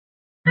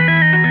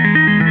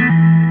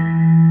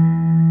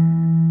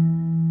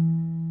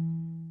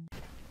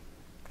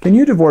Can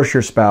you divorce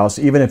your spouse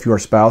even if your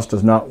spouse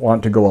does not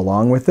want to go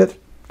along with it?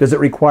 Does it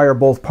require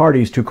both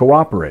parties to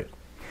cooperate?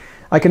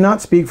 I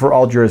cannot speak for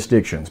all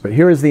jurisdictions, but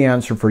here is the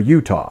answer for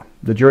Utah,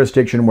 the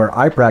jurisdiction where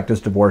I practice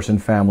divorce and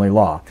family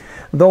law,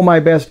 though my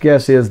best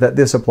guess is that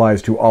this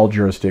applies to all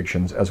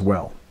jurisdictions as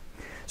well.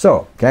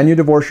 So, can you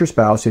divorce your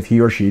spouse if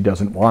he or she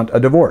doesn't want a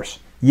divorce?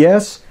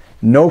 Yes,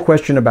 no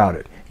question about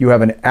it. You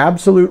have an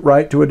absolute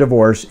right to a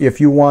divorce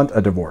if you want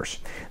a divorce.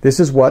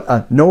 This is what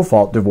a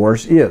no-fault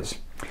divorce is.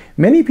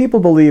 Many people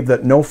believe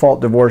that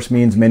no-fault divorce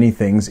means many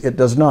things. It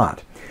does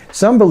not.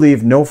 Some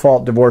believe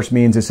no-fault divorce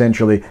means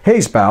essentially, hey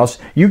spouse,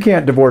 you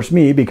can't divorce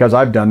me because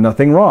I've done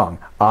nothing wrong.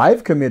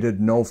 I've committed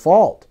no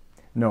fault.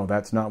 No,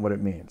 that's not what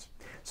it means.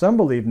 Some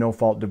believe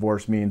no-fault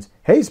divorce means,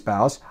 hey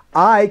spouse,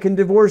 I can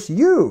divorce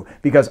you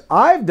because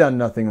I've done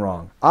nothing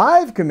wrong.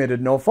 I've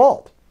committed no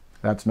fault.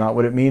 That's not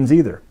what it means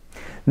either.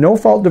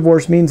 No-fault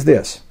divorce means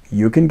this: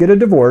 you can get a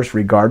divorce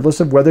regardless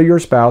of whether your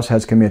spouse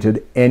has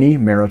committed any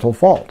marital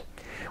fault.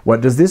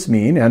 What does this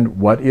mean, and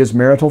what is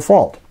marital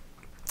fault?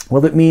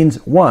 Well, it means,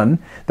 one,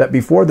 that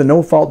before the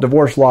no-fault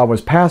divorce law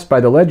was passed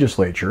by the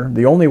legislature,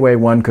 the only way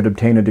one could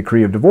obtain a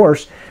decree of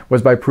divorce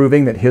was by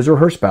proving that his or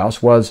her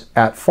spouse was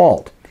at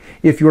fault.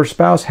 If your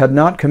spouse had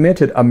not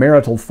committed a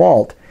marital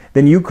fault,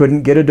 then you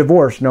couldn't get a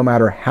divorce no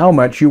matter how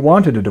much you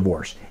wanted a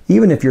divorce,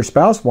 even if your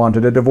spouse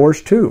wanted a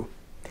divorce too.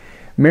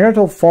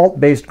 Marital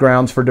fault-based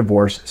grounds for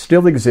divorce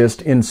still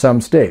exist in some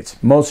states,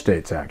 most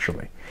states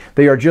actually.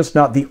 They are just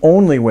not the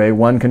only way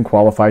one can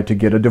qualify to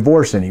get a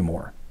divorce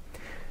anymore.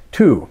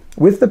 2.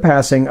 With the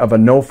passing of a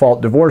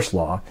no-fault divorce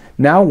law,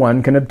 now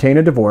one can obtain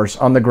a divorce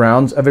on the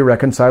grounds of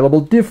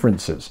irreconcilable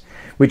differences,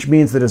 which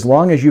means that as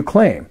long as you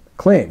claim,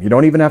 you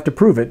don't even have to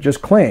prove it,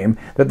 just claim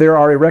that there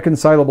are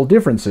irreconcilable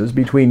differences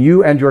between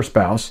you and your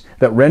spouse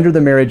that render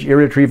the marriage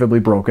irretrievably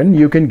broken,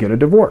 you can get a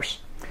divorce.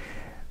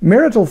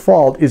 Marital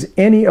fault is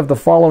any of the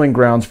following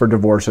grounds for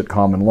divorce at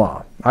common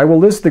law. I will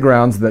list the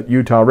grounds that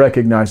Utah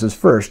recognizes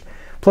first,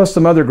 plus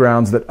some other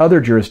grounds that other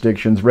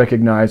jurisdictions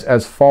recognize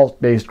as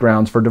fault-based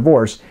grounds for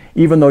divorce,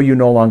 even though you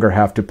no longer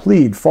have to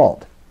plead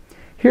fault.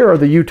 Here are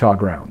the Utah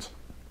grounds.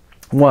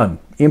 1.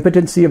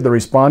 Impotency of the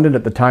respondent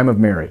at the time of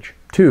marriage.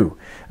 2.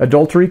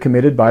 Adultery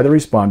committed by the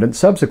respondent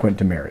subsequent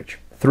to marriage.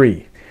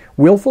 3.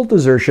 Willful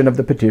desertion of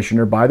the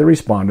petitioner by the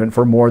respondent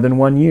for more than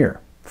 1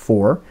 year.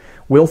 4.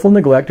 Willful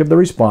neglect of the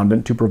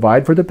respondent to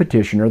provide for the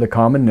petitioner the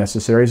common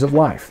necessaries of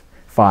life.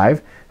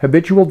 5.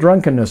 Habitual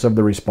drunkenness of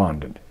the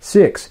respondent.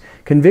 6.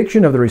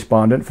 Conviction of the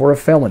respondent for a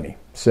felony.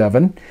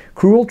 7.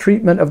 Cruel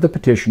treatment of the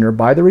petitioner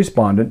by the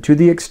respondent to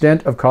the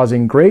extent of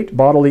causing great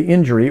bodily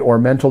injury or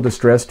mental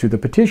distress to the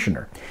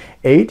petitioner.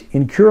 8.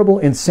 Incurable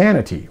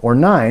insanity. Or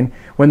 9.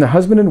 When the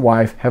husband and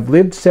wife have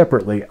lived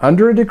separately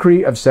under a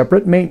decree of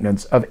separate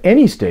maintenance of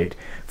any state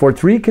for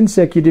 3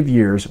 consecutive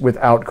years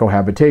without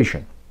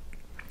cohabitation.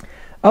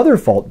 Other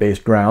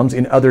fault-based grounds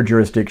in other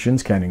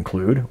jurisdictions can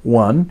include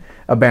 1.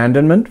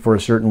 Abandonment for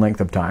a certain length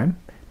of time.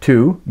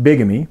 2.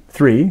 Bigamy.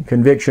 3.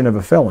 Conviction of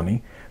a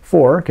felony.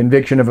 4.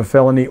 Conviction of a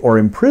felony or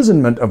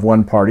imprisonment of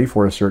one party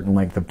for a certain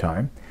length of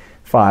time.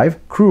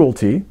 5.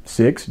 Cruelty.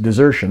 6.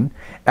 Desertion.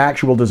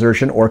 Actual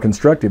desertion or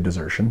constructive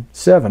desertion.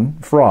 7.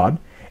 Fraud.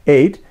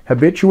 8.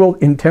 Habitual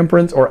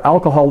intemperance or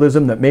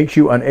alcoholism that makes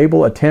you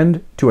unable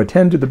to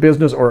attend to the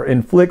business or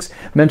inflicts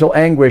mental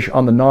anguish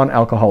on the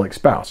non-alcoholic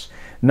spouse.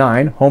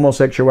 9.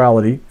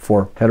 Homosexuality,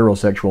 for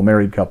heterosexual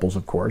married couples,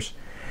 of course,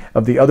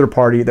 of the other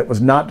party that was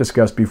not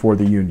discussed before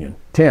the union.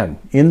 10.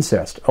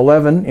 Incest.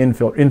 11.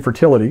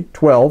 Infertility.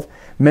 12.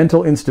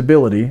 Mental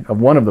instability of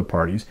one of the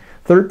parties.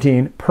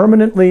 13.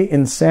 Permanent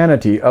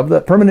insanity of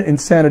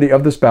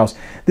the spouse.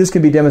 This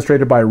can be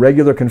demonstrated by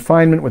regular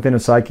confinement within a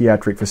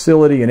psychiatric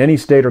facility in any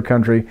state or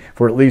country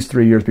for at least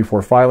 3 years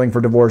before filing for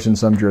divorce in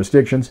some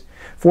jurisdictions.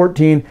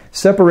 14.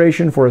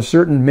 Separation for a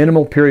certain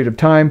minimal period of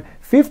time.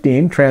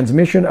 15.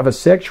 Transmission of a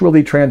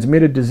sexually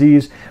transmitted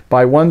disease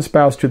by one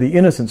spouse to the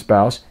innocent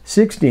spouse.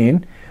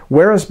 16.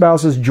 Where a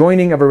spouse's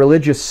joining of a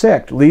religious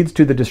sect leads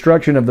to the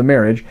destruction of the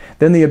marriage,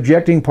 then the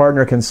objecting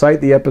partner can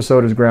cite the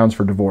episode as grounds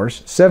for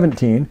divorce.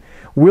 17.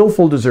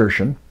 Willful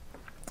desertion.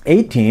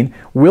 18.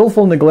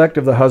 Willful neglect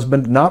of the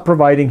husband not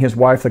providing his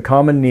wife the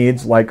common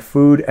needs like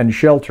food and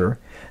shelter.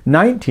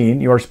 19.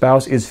 Your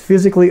spouse is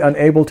physically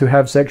unable to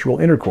have sexual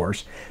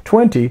intercourse.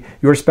 20.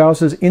 Your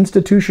spouse's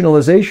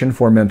institutionalization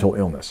for mental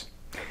illness.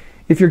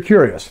 If you're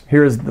curious,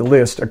 here is the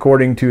list,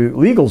 according to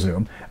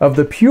LegalZoom, of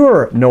the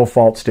pure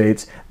no-fault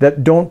states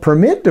that don't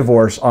permit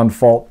divorce on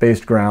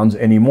fault-based grounds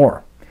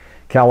anymore.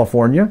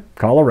 California,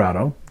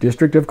 Colorado,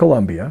 District of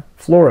Columbia,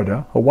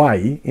 Florida,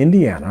 Hawaii,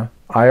 Indiana,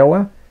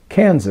 Iowa,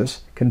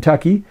 Kansas,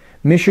 Kentucky,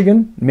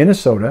 Michigan,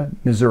 Minnesota,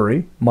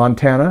 Missouri,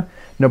 Montana,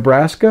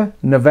 Nebraska,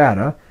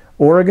 Nevada,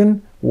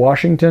 Oregon,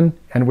 Washington,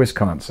 and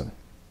Wisconsin.